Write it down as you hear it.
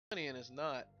funny and it's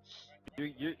not.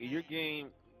 Your game.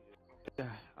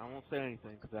 I won't say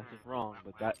anything because that's just wrong.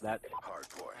 But that's not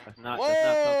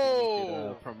something you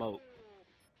should promote.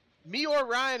 Me or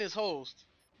Ryan is host.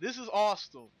 This is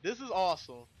awesome. This is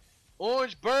awesome.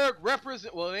 Orangeburg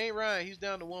represent. Well, it ain't Ryan. He's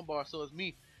down to 1 bar, so it's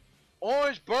me.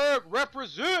 Orangeburg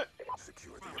represent.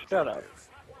 Shut up.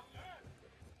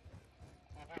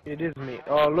 It is me.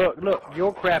 Oh, look,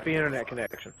 your crappy internet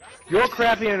connection. Your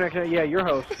crappy internet connection. Yeah, you're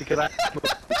host because I.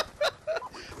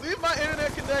 Leave my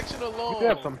internet connection alone. You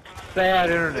have some sad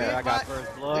internet. I got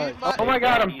first blood. Oh my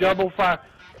God, I'm double fire.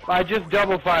 I just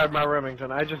double fired my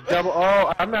Remington. I just double.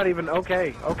 Oh, I'm not even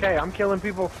okay. Okay, I'm killing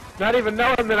people, not even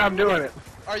knowing that I'm doing it.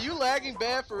 Are you lagging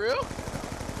bad for real?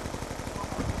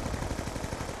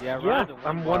 Yeah,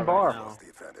 I'm 1 bar. Right,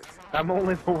 I'm the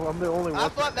only one. I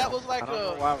thought that was like I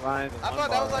thought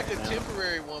that was like a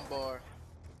temporary 1 bar.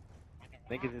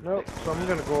 Nope. So I'm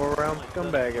gonna go around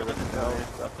scumbag everything else.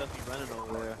 What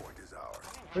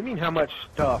do you mean how much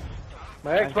stuff?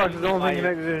 My Xbox is the only thing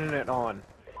connected to the internet on.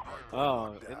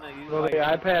 Oh, isn't that well, the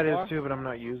iPad is too, but I'm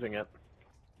not using it.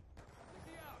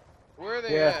 Where are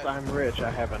they yes, at? I'm rich.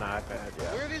 I have an iPad.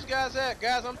 Yeah. Where are these guys at?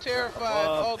 Guys, I'm terrified.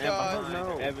 Oh God.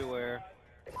 No. Everywhere.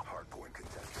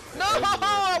 No!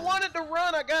 I wanted to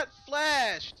run. I got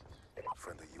flashed.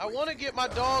 I want to get my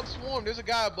dog swarmed. There's a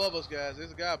guy above us, guys.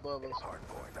 There's a guy above us.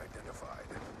 Hardpoint identified.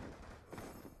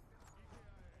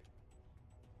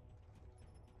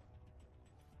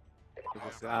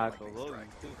 There's a guy below you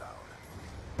too.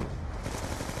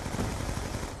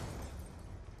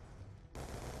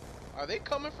 Are they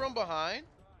coming from behind?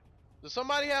 Does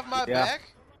somebody have my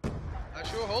back? I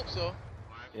sure hope so.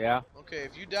 Yeah. Okay,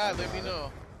 if you die, let me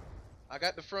know. I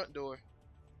got the front door.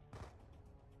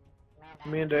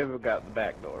 Me and David got the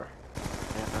back door. And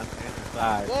the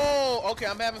side. Whoa! Okay,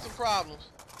 I'm having some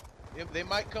problems. They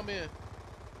might come in.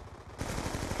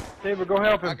 David, go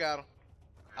help him. I got him.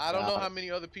 I don't know how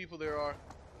many other people there are.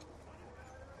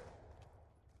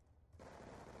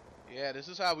 Yeah, this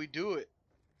is how we do it.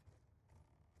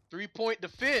 3-point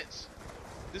defense.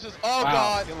 This is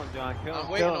God. Kill him, John. Kill him.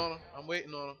 I'm waiting on him. I'm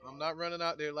waiting on him. I'm not running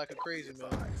out there like a crazy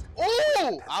man.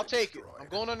 Oh! I'll take it. I'm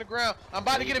going underground. I'm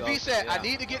about to get a VSAT. I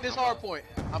need to get this hard point.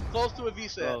 I'm close to a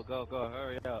VSAT. Go.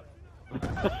 Hurry up.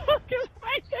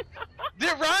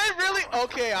 Did Ryan really?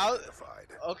 Okay,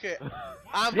 okay.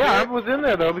 I was in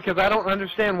there though because I don't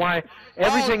understand why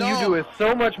everything you do is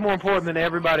so much more important than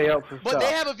everybody else's stuff. But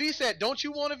they have a VSAT. Don't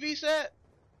you want a VSAT?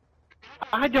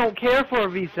 I don't care for a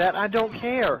VSAT. I don't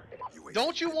care.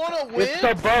 Don't you want to win? It's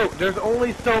a boat. There's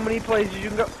only so many places you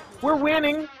can go. We're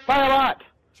winning by a lot.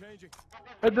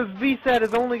 But the VSAT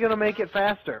is only going to make it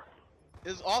faster.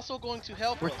 It's also going to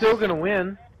help us. We're still going to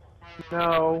win.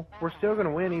 No, we're still going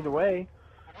to win either way.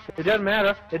 It doesn't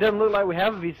matter. It doesn't look like we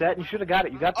have a VSAT, and you should have got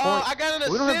it. You got points. I got an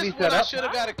assist when I should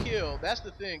have got a kill. That's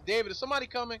the thing. David, is somebody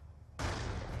coming?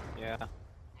 Yeah,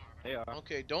 they are.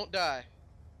 Okay, don't die.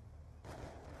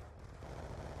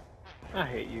 I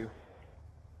hate you.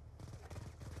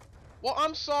 Well,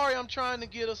 I'm sorry. I'm trying to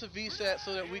get us a VSAT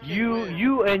so that we can win.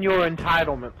 You and your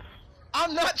entitlements.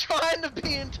 I'm not trying to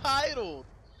be entitled.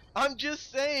 I'm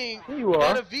just saying you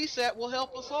are. that a VSAT will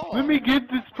help us all. Let me get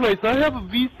this place. I have a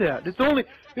VSAT.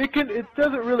 It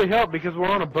doesn't really help because we're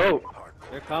on a boat.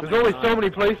 There's only so many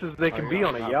places they can be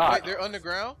on a yacht. Wait, they're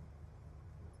underground?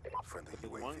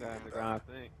 There's one guy underground,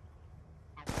 I think.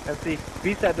 And see,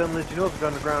 VSAT doesn't let you know if it's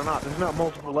underground or not. There's not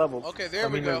multiple levels. Okay, there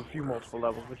we go. There's a few multiple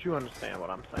levels, but you understand what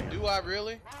I'm saying. Do I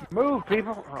really? Move,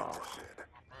 people! Oh,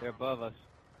 they're above us.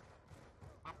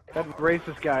 That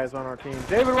racist guy is on our team.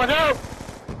 David, watch out!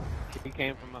 He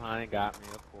came from behind and got me,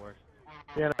 of course.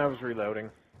 Yeah, and I was reloading.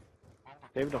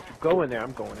 David, don't you go in there.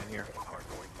 I'm going in here.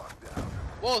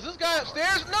 Whoa, is this guy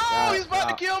upstairs? No, he's about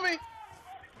to kill me!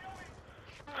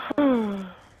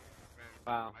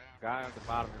 Wow, guy at the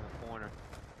bottom in the corner.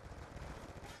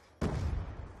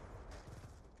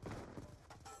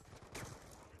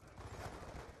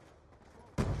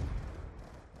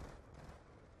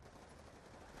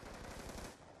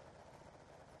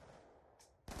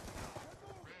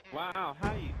 Wow,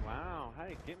 how you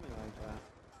get me like that?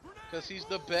 Because he's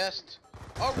the best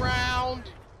around.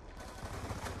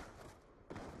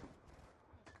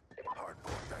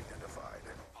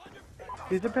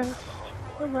 He's the best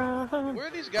around. Where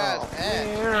are these guys at?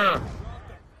 Yeah.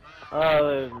 I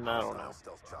don't know.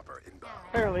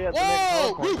 Apparently at the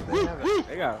next hardpoint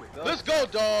they have it. Let's go,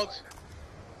 dogs.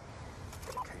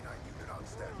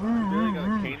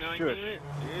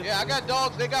 Yeah, I got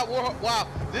dogs. They got Warthog. Wow,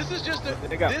 this is just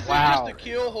a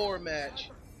kill horror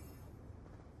match.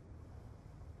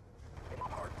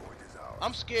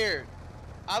 I'm scared.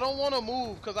 I don't want to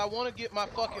move because I want to get my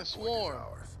fucking swarm.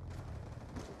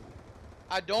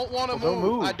 I don't want to Well, move.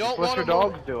 don't move. I don't Let want your to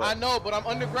move. dogs do it. I know, but I'm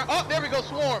underground. Oh, there we go,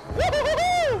 swarm.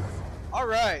 Woo-hoo-hoo-hoo! All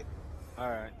right. All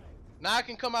right. Now I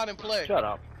can come out and play. Shut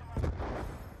up.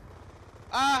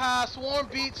 Aha, swarm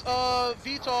beats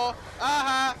VTOL.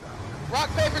 Aha. Rock,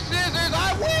 paper, scissors.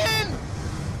 I win.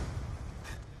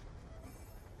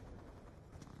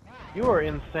 You are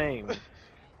insane.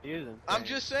 He is insane. I'm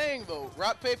just saying though.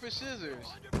 Rock, paper, scissors.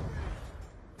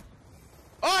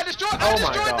 Oh, I destroyed Oh the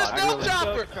my God. stealth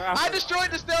chopper. I destroyed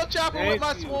the stealth chopper with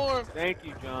my swarm. Thank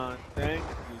you, John. Thank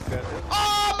you.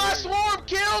 Oh, my swarm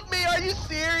killed me. Are you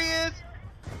serious?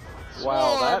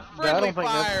 Wow, Swarm, that I friendly don't think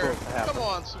that's fire. supposed to happen. Come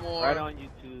on, swarm. Right on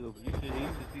YouTube. You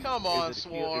should see. Come on, is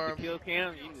swarm. the kill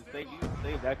cam? You can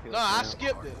save that kill No, cam. I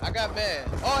skipped it. I got mad.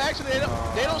 Oh, actually,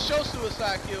 they don't show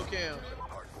suicide kill cams.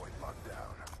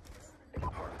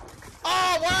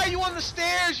 Oh, why are you on the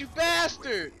stairs, you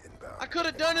bastard? I could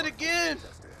have done it again.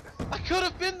 I could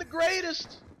have been the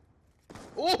greatest.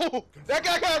 Ooh, that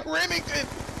guy got Remington.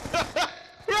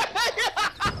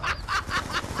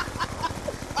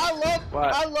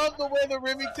 I love the way the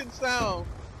Remington sound.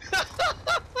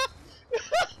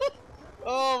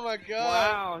 Oh my God.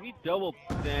 Wow, he double,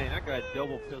 dang, that guy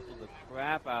double pistol the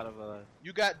crap out of us.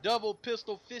 You got double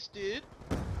pistol fisted.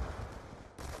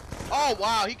 Oh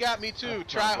wow, he got me too.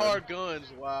 Try hard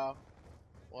guns. Wow.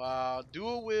 Wow.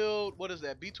 Dual wield, what is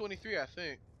that? B-23, I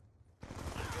think.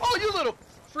 Oh, you little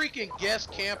freaking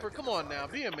guest camper. Come on now,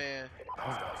 be a man.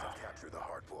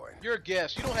 You're a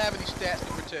guest. You don't have any stats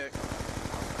to protect.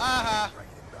 Aha.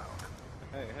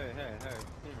 Hey.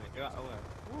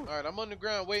 Alright, I'm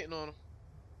underground waiting on him.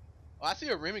 Oh, I see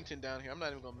a Remington down here. I'm not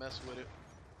even gonna mess with it.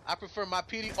 I prefer my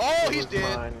PD. Oh, he's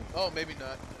dead. Mine. Oh, maybe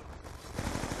not.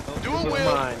 Oh, Dual was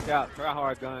wield. mine. Try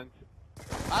hard guns.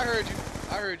 I heard you.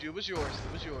 I heard you. It was yours.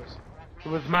 It was yours. It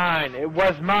was mine. It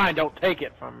was mine. Don't take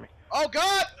it from me. Oh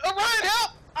God! Ryan,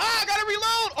 help! Ah, I gotta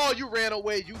reload! Oh, you ran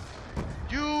away.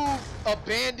 You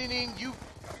abandoning. You.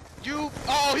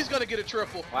 Oh, he's gonna get a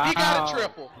triple. Wow. He got a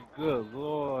triple. Good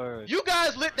Lord. You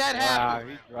guys let that happen.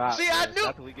 Wow, he dropped. See, I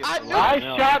knew. I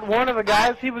shot one of the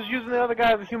guys. He was using the other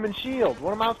guy as a human shield.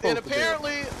 What am I supposed And to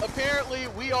do? apparently,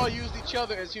 we all used each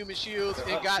other as human shields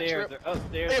and got triple.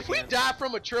 If we die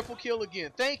from a triple kill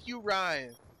again, thank you,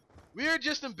 Ryan. We're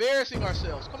just embarrassing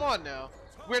ourselves. Come on now.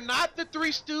 We're not the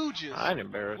Three Stooges. I'm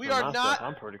embarrassed. We are myself. not.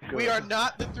 I'm pretty good. We are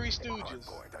not the Three Stooges.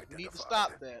 We need to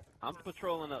stop that. I'm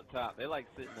patrolling up top. They like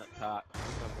sitting up top.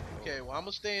 Okay, well I'm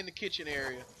gonna stay in the kitchen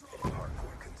area.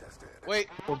 Wait.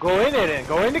 Well, go in it then.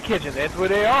 Go in the kitchen. That's where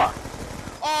they are.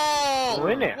 Oh. Go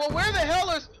in there. Well, where the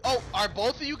hell is? Oh, are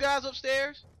both of you guys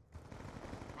upstairs?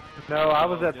 No, I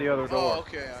was at the other door. Oh,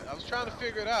 okay. I was trying to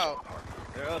figure it out.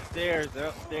 They're upstairs. They're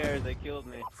upstairs. They killed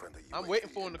me. I'm waiting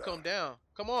for him to come down.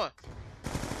 Come on.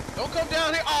 Don't come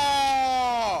down here.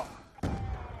 Oh!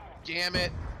 Damn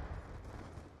it.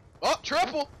 Oh,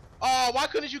 triple. Oh, why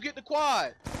couldn't you get the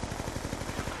quad?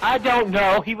 I don't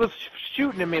know. He was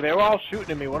shooting at me. They were all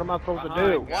shooting at me. What am I supposed to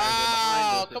do?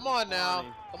 Wow. Come on now.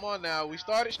 Come on now. We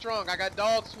started strong. I got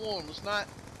dog swarm. Let's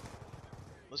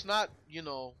not, you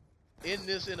know, end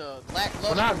this in a lackluster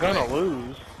We're not gonna way.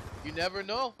 lose. You never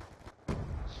know.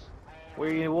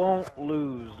 We won't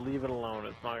lose. Leave it alone.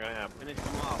 It's not gonna happen. Finish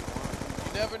them off.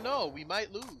 You never know. We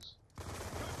might lose.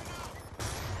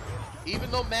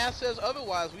 Even though math says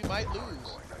otherwise, we might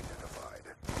lose.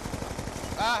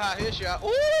 Aha, here's shot.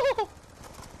 Ooh!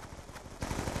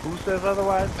 Who says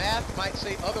otherwise? Math might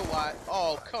say otherwise.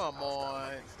 Oh, come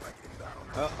on.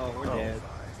 Uh-oh, we're dead.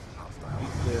 We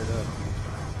cleared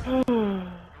up.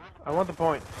 I want the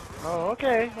point. Oh,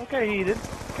 okay. Okay, heated.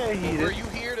 Okay, heated. Were you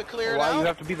here to clear it Why out? you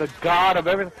have to be the god of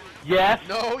everything? Yes.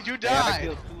 No, you Yeah, I died.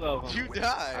 killed 2 of them. You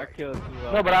died. I killed 2 of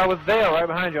them. No, but I was there, right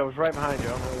behind you. I was right behind you.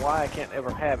 I don't know why I can't ever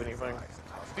have anything.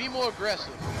 Be more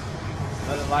aggressive.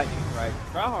 Another lightning strike.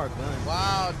 Try hard gun.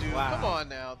 Wow, dude. Wow. Come on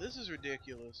now. This is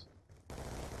ridiculous.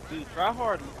 Dude, try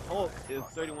hard Hulk is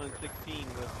 31-16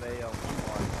 with a 1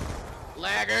 bar.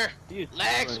 Lagger.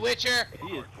 Lag switcher.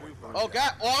 He is true for Oh,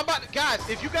 God. Oh, I'm about to. Guys,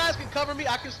 if you guys can cover me,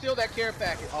 I can steal that care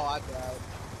packet. Oh, I died.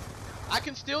 I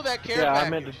can steal that care Yeah,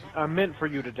 package. I meant for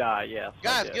you to die. Yes.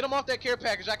 Guys, get him off that care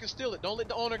package. I can steal it. Don't let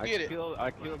the owner get it.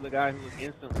 I killed the guy who was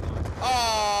instantly.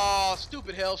 Oh,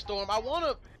 stupid Hellstorm. I want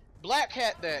to black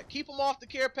hat that. Keep him off the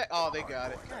care pack. Oh, they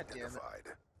got it. God damn it.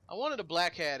 I wanted to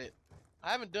black hat it.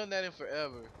 I haven't done that in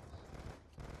forever.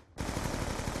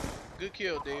 Good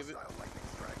kill, David.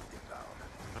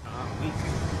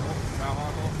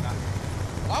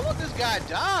 Why would this guy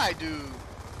die, dude?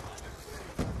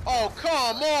 Oh,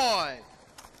 come on.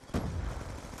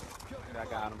 I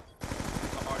got him.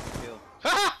 It's hard to kill.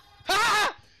 Ha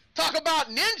ha! Talk about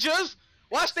ninjas!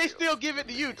 Watch they still give it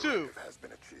to you, too.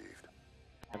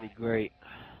 That'd be great.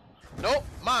 Nope,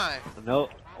 mine.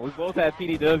 Nope. We both had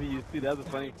PDWs too. That's the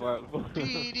funny part.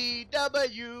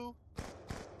 PDW.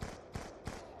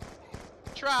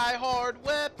 Try hard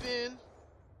weapon.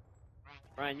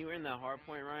 Ryan, you were in that hard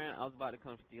point, Ryan. I was about to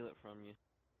come steal it from you.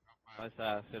 I said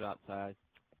I sit outside.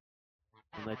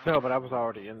 No, but I was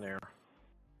already in there.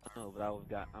 No, but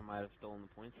I might have stolen the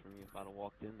points from you if I'd have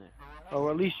walked in there. Oh,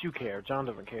 well, at least you care. John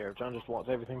doesn't care. John just wants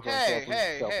everything for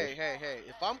himself. Hey.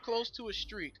 If I'm close to a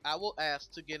streak, I will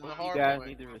ask to get in the hard point. You guys point.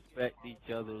 need to respect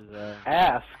each other's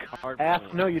ask.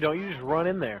 Point. No, you don't. You just run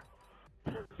in there.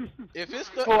 If it's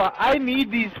the I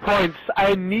need these points.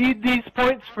 I need these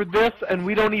points for this, and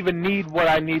we don't even need what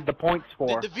I need the points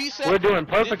for. Did the VSAT, we're doing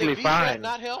perfectly did the VSAT fine.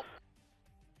 Not help?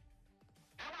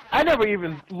 I never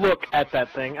even look at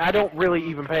that thing. I don't really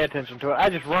even pay attention to it. I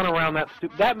just run around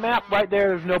that map right there.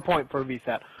 There's no point for a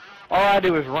VSAT. All I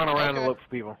do is run around and look for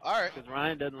people. All right. Because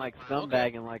Ryan doesn't like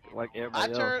scumbagging like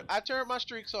everybody else. I turned my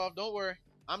streaks off. Don't worry.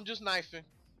 I'm just knifing.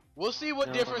 We'll see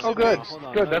what difference it makes.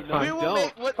 Good, that's fine. We will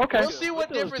make what, okay. We'll see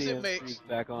what difference it makes.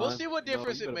 We'll see what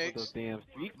difference it makes. Put those damn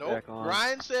streaks nope. back on.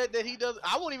 Ryan said that he does.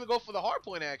 I won't even go for the hard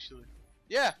point actually.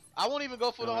 Yeah, I won't even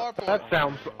go for the hard point. That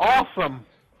sounds awesome.